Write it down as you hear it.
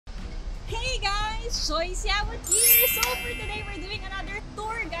guys! Joyce Yabut here! So for today, we're doing another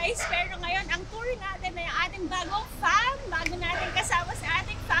tour guys. Pero ngayon, ang tour natin ay ang ating bagong fam. Bago natin kasama sa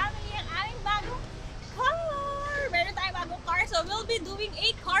ating family ang aming bagong car. Meron tayong bagong car. So we'll be doing a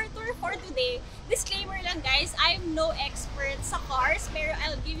car tour for today. Disclaimer lang guys, I'm no expert sa cars. Pero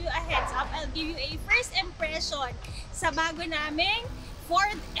I'll give you a heads up. I'll give you a first impression sa bago naming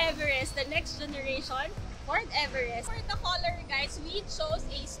Ford Everest, the next generation Ford Everest. For the color guys, we chose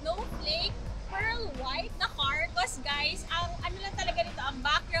a snowflake pearl white na car because guys, ang ano lang talaga nito, ang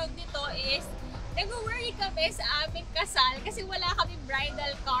background nito is nag-worry kami sa aming kasal kasi wala kami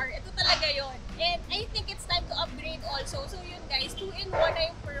bridal car. Ito talaga yon. And I think it's time to upgrade also. So yun guys, 2-in-1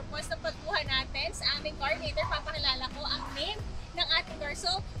 na yung purpose na pagkuha natin sa aming car. Later papakilala ko ang name ng ating car.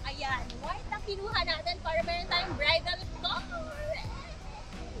 So ayan, white ang kinuha natin para meron tayong bridal car.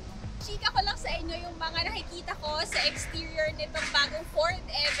 Chika ko lang sa inyo yung mga nakikita ko sa exterior nitong bagong Ford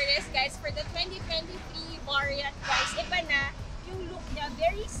Everest guys for the 2023 variant guys. Iba na yung look niya,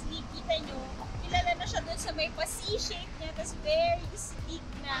 very sleek. Kita nyo, kilala na siya dun sa may pa-C-shape niya, tapos very sleek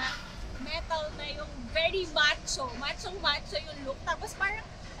na metal na yung very macho. Macho yung look. Tapos parang,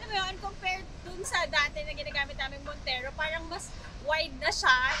 alam mo yun, compared dun sa dati na ginagamit namin Montero, parang mas wide na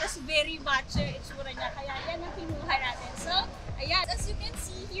siya, tapos very macho yung itsura niya. Kaya yan ang kinuha natin. So, ayan, as you can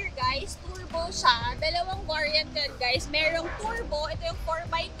see here guys, turbo siya. Dalawang variant yan guys. Merong turbo, ito yung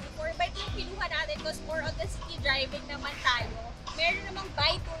 4x2. 4x2 yung kinuha natin because more on the city driving naman tayo. Meron namang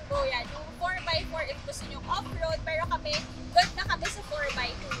bi-turbo yan. Yung 4x4 if gusto nyo off-road, pero kami, good na kami sa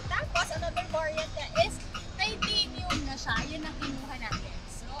 4x2. Tapos, another variant na is titanium na siya. Yun ang kinuha natin.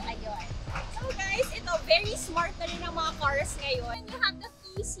 So, ayun. So guys, ito, very smart na rin ang mga cars ngayon. You have the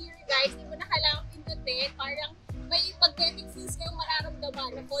keys here guys. Hindi mo na kailangan pindutin. Parang may magnetic feels kayong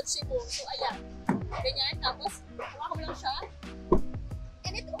mararamdaman na kotse mo. So, ayan. Ganyan. Tapos, hawakan mo lang siya.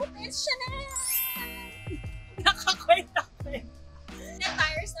 And it opens siya na! Nakakwenta ko yun. The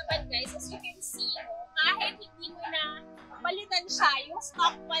tires naman guys, as you can see, kahit hindi mo na palitan siya, yung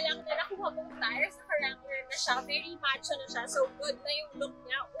stock pa lang na nakuha mong tires, naka-wrangler na siya, very macho na siya. So, good na yung look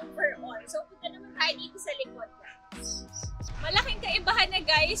niya overall. So, punta naman tayo dito sa likod niya. Malaking kaibahan na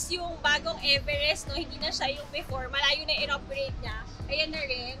guys yung bagong Everest, no? Hindi na siya yung before. Malayo na in-operate niya. Ayan na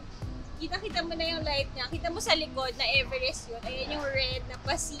rin. Kita-kita mo na yung light niya. Kita mo sa likod na Everest yun. Ayan yung red na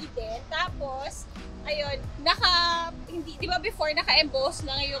pasiden. Tapos, ayun, hindi, di ba before naka-emboss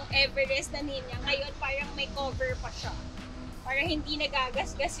lang yung Everest na name niya. Ngayon parang may cover pa siya. Para hindi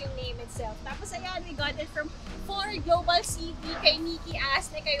nagagasgas yung name itself. Tapos ayan, we got it from FORD Global CV kay NIKKI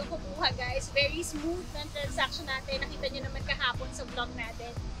ASNE kayo kumuha guys. Very smooth ng transaction natin. Nakita nyo naman kahapon sa vlog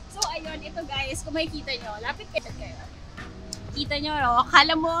natin. So ayun, ito guys, kung makikita nyo, lapit kayo. Kita nyo, no?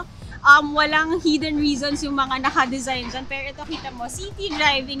 Akala mo walang hidden reasons yung mga naka-design dyan. Pero ito, kita mo, city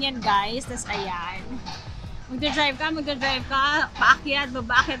driving yan guys. Tapos ayan. Magdadrive ka, paakyat,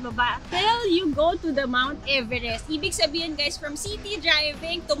 baba, till you go to the Mount Everest. Ibig sabihin guys, from city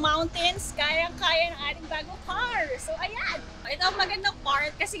driving to mountains, kayang-kaya ng ating bagong car. So ayan, ito ang magandang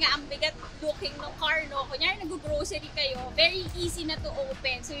part kasi nga ang bigat looking ng car, no? Kunyari nag-grocery kayo, very easy na to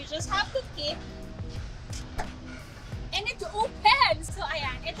open. So you just have to keep and it opens. So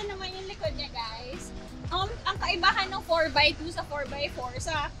ayan, ito naman yung likod niya guys. Ang kaibahan ng 4x2 sa 4x4,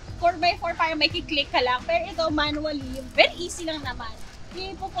 sa 4x4 parang may kiklik ka lang, pero ito manually, very easy lang naman.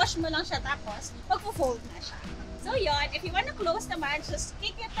 I-push mo lang siya tapos magpo-fold na siya. So yun, if you wanna close naman, just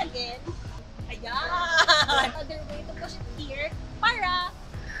kick it again. Ayan! Other way to push it here para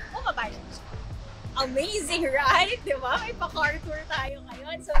bumaba yun siya. Amazing, right? Diba? May pa-car tour tayo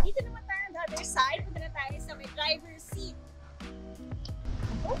ngayon. So dito naman tayo on the other side, punta na tayo sa may driver's seat.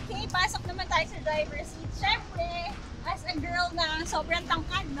 Okay, pasok naman tayo sa driver's seat. Siyempre, as a girl na sobrang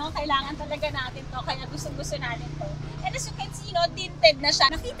tangkad, no, kailangan talaga natin to. Kaya gusto natin to. And as you can see, no, tinted na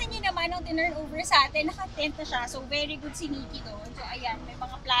siya. Nakita niyo naman nung tinurn over sa atin, naka-tint na siya. So, very good si NIKKI doon. So, ayan, may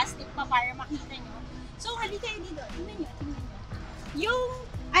mga plastic pa para makita nyo. So, halika kayo dito. Tingnan nyo. Yung,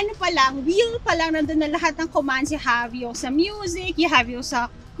 ano pa lang, wheel pa lang, nandun na lahat ng commands. You have yung sa music, you have yung sa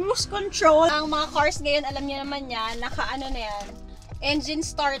cruise control. Ang mga cars ngayon, alam niyo naman yan, naka-ano na yan. Engine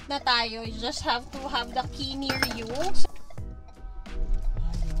start na tayo. You just have to have the key near you.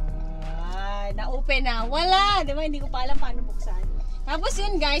 Ayan. Na-open na. Wala! Diba? Hindi ko pa alam paano buksan. Tapos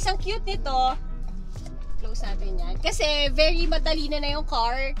yun guys, ang cute nito. Close natin yan. Kasi very matalino na yung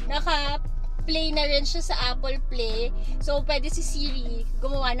car. Naka-play na rin siya sa Apple Play. So, pwede si Siri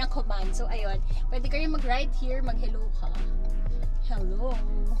gumawa ng command. So, ayun. Pwede kayo mag-right here. Mag-hello ka. Hello.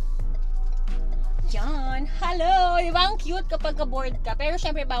 Yan. Hello! Diba ang cute kapag ka-board ka? Pero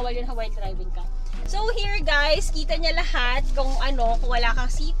syempre bawal yun while driving ka. So here guys, kita niya lahat kung ano, kung wala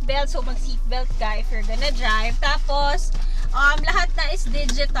kang seatbelt, so mag seatbelt ka if you're gonna drive. Tapos, lahat na is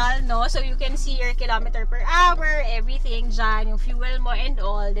digital, no? So you can see your kilometer per hour, everything dyan, yung fuel mo and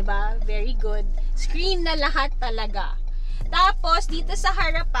all, diba? Very good. Screen na lahat talaga. Tapos, dito sa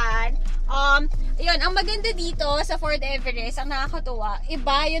harapan, yun, ang maganda dito sa Ford Everest, ang nakakatuwa,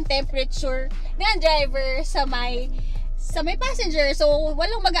 iba yung temperature ng driver sa may passenger. So,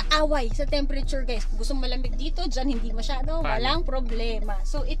 walang mag-aaway sa temperature, guys. Kung gusto malamig dito, dyan hindi masyado, walang problema.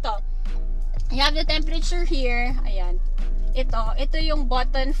 So, ito, you have the temperature here. Ayan. Ito yung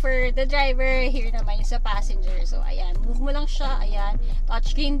button for the driver. Here naman yung sa passenger. So, ayan. Move mo lang siya. Ayan.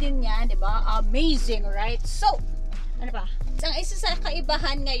 Touchscreen din yan, diba? Amazing, right? So, ano pa? Ang isa sa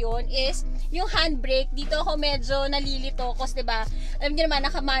kaibahan ngayon is yung handbrake. Dito ako medyo nalilito kasi diba, alam niyo naman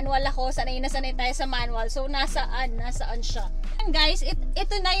naka-manual ako, sanay na sanay tayo sa manual. So nasaan siya. And guys,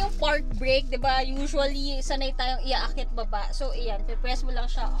 ito na yung park brake, diba? Usually sanay tayong iaakit baba. So ayan, press mo lang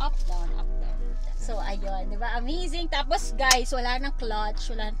siya up down, up down. So ayun, diba? Amazing. Tapos guys, wala nang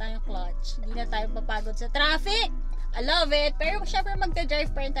clutch, wala na tayong clutch. Hindi na tayo papagod sa traffic. I love it. Pero syempre magda-drive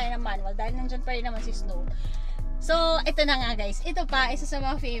pa rin tayo ng manual dahil nandyan pa rin naman si Snow. So, ito na nga guys. Ito pa, isa sa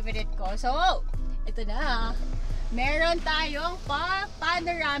mga favorite ko. So, ito na. Meron tayong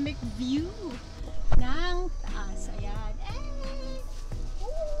panoramic view ng taas. Ayan.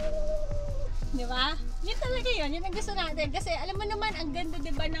 Diba? Yun talaga yun. Yun ang gusto natin. Kasi alam mo naman, ang ganda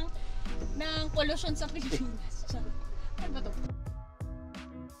diba ng pollution sa Pilipinas. Ano ba ito?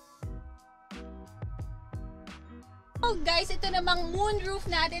 Oh guys, ito namang moonroof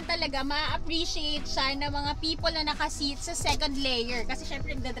natin talaga, ma-appreciate siya ng mga people na naka-seat sa second layer. Kasi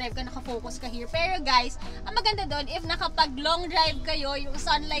syempre nagda-drive ka, nakafocus ka here. Pero guys, ang maganda doon, if nakapag long drive kayo, yung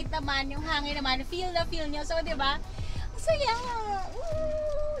sunlight naman, yung hangin naman, feel nyo. So, diba? Ang saya!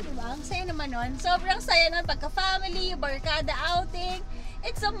 Diba? Ang saya naman nun. Sobrang saya nun pagka-family, barkada outing.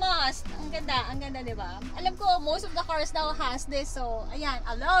 It's a must. Ang ganda, diba? Alam ko, most of the cars now has this. So, ayan,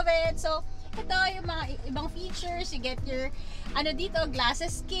 I love it. So, ito yung mga ibang features. You get your dito,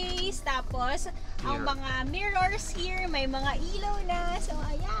 glasses case. Tapos ang mga mirrors here, may mga ilaw na. So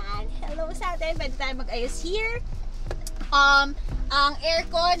ayan, hello sa atin. Pwede tayo mag-ayos here. Ang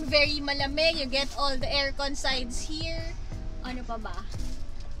aircon, very malamig. You get all the aircon sides here. Ano pa ba?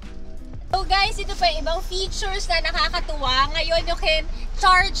 So guys, ito pa yung ibang features na nakakatuwa. Ngayon you can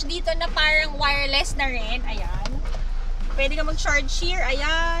charge dito na parang wireless na rin. Ayan. Pwede ka mag-charge here.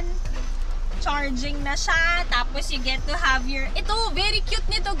 Ayan. Charging na siya. Tapos you get to have your... Ito, very cute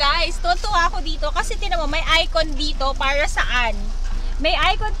nito guys. Tutuwa ako dito kasi tinan mo, may icon dito para saan? May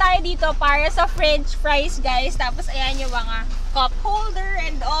icon tayo dito para sa french fries guys. Tapos ayan yung mga cup holder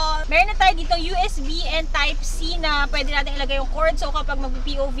and all. Meron na tayo dito USB and Type-C na pwede natin ilagay yung cord. So kapag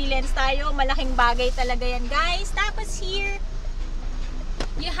mag-POV lens tayo, malaking bagay talaga yan guys. Tapos here,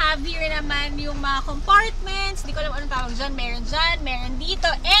 you have here naman yung mga compartments. Hindi ko alam anong tawag dyan. Meron dito.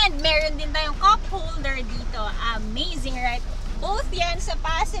 And meron din tayong cup holder dito. Amazing, right? Both yan sa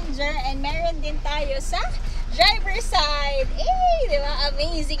passenger and meron din tayo sa driver side. Diba?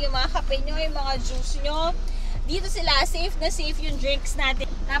 Amazing yung mga kape nyo, yung mga juice nyo. Dito sila, safe na safe yung drinks natin.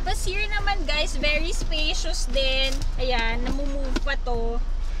 Tapos here naman guys, very spacious din. Ayan, namumove pa to.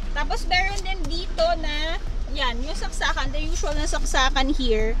 Tapos meron din dito na yan, yung saksakan, the usual na saksakan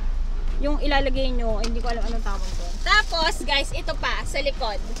here, yung ilalagay nyo, hindi ko alam anong tawag doon. Tapos, guys, ito pa, sa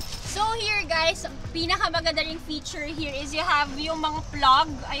likod. So, here, guys, pinakamaganda ring feature here is you have yung mga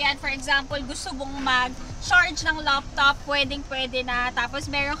plug. Ayan, for example, gusto mong mag-charge ng laptop, pwedeng-pwede na. Tapos,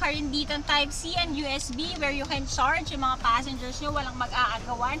 meron ka rin dito Type-C and USB where you can charge yung mga passengers nyo, walang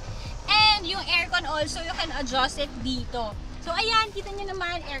mag-aagawan. And yung aircon also, you can adjust it dito. So, ayan, kita nyo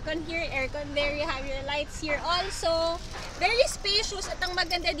naman, aircon here, aircon there, you have your lights here also. Very spacious at ang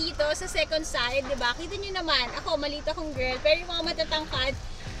maganda dito sa second side, diba? Kita nyo naman, ako, maliit akong girl, pero yung mga matatangkad,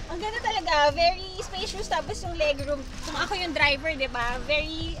 ang ganda talaga, very spacious. Tapos yung legroom, kung ako yung driver, diba?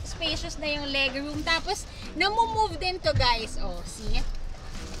 Very spacious na yung legroom. Tapos, namumove din to guys. Oh, see?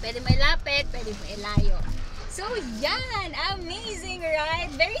 Pwede may lapit, pwede may ilayo. So, yan! Amazing, right?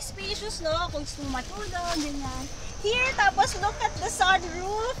 Very spacious, no? Kung gusto matulog, ganyan. Here, tapos look at the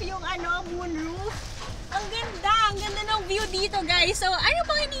sunroof, yung moonroof. Ang ganda ng view dito guys. So, ano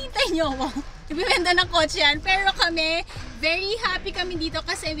pang hinihintay nyo? Ibibenta ng kotse yan. Pero kami, very happy kami dito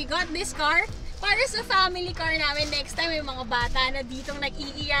kasi we got this car Para sa family car namin, next time may mga bata na ditong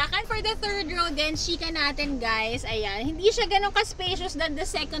nag-iiyakan. For the third row din, chika natin guys. Ayan, hindi siya ganun ka-spacious than the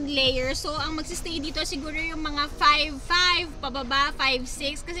second layer. So, ang magsistay dito siguro yung mga 5'5", pababa,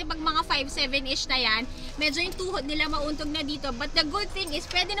 5'6". Kasi pag mga 5'7"-ish na yan, medyo yung tuhod nila mauntog na dito. But the good thing is,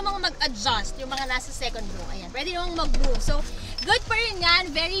 pwede namang mag-adjust yung mga nasa second row. Ayan, pwede namang mag-move. So, good pa rin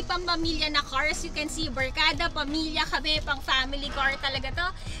yan. Very pang-pamilya na cars. You can see, barkada, pamilya kami, pang-family car talaga to.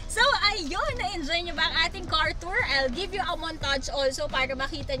 So, ayun, na-enjoy nyo ba ang ating car tour? I'll give you a montage also para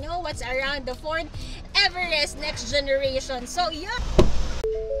makita nyo what's around the Ford Everest next generation. So, yun!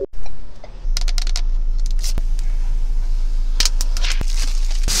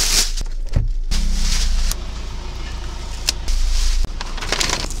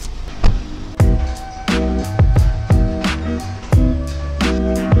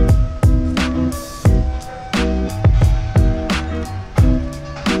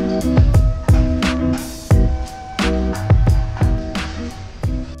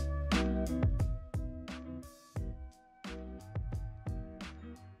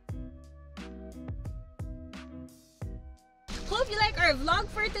 Hope you like our vlog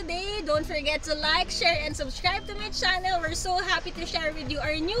for today. Don't forget to like, share, and subscribe to my channel. We're so happy to share with you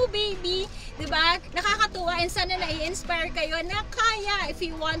our new baby. Diba? Nakakatuwa and sana na-inspire kayo na kaya if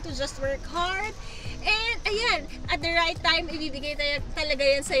you want to just work hard. And ayan, at the right time, ibibigay talaga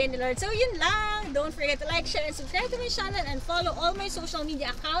yan sa'yo ni Lord. So yun lang. Don't forget to like, share, and subscribe to my channel and follow all my social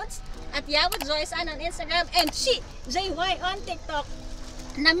media accounts at Yabut Joyce on Instagram and JY on TikTok.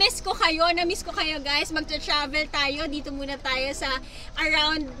 Na-miss ko kayo guys. Magta-travel tayo. Dito muna tayo sa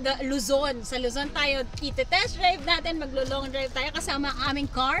around the Luzon. Sa Luzon tayo iti-test drive natin. Maglo-long drive tayo kasama ang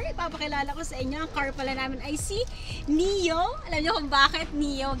aming car. Ipapakilala ko sa inyo. Ang car pala namin ay si Neo. Alam niyo kung bakit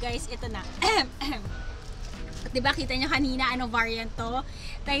Neo guys? Ito na. Diba kita niyo kanina anong variant to?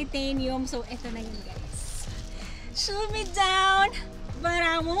 Titanium. So ito na yun guys. Shoot me down but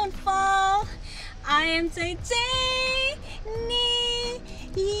I won't fall. I am titanium.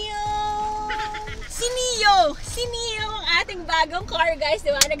 Si Neo ang ating bagong car guys,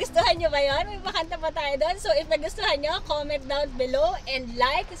 diba? Nagustuhan nyo ba yun? May makanta pa tayo doon. So if nagustuhan nyo, comment down below and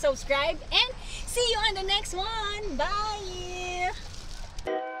like, subscribe, and see you on the next one. Bye!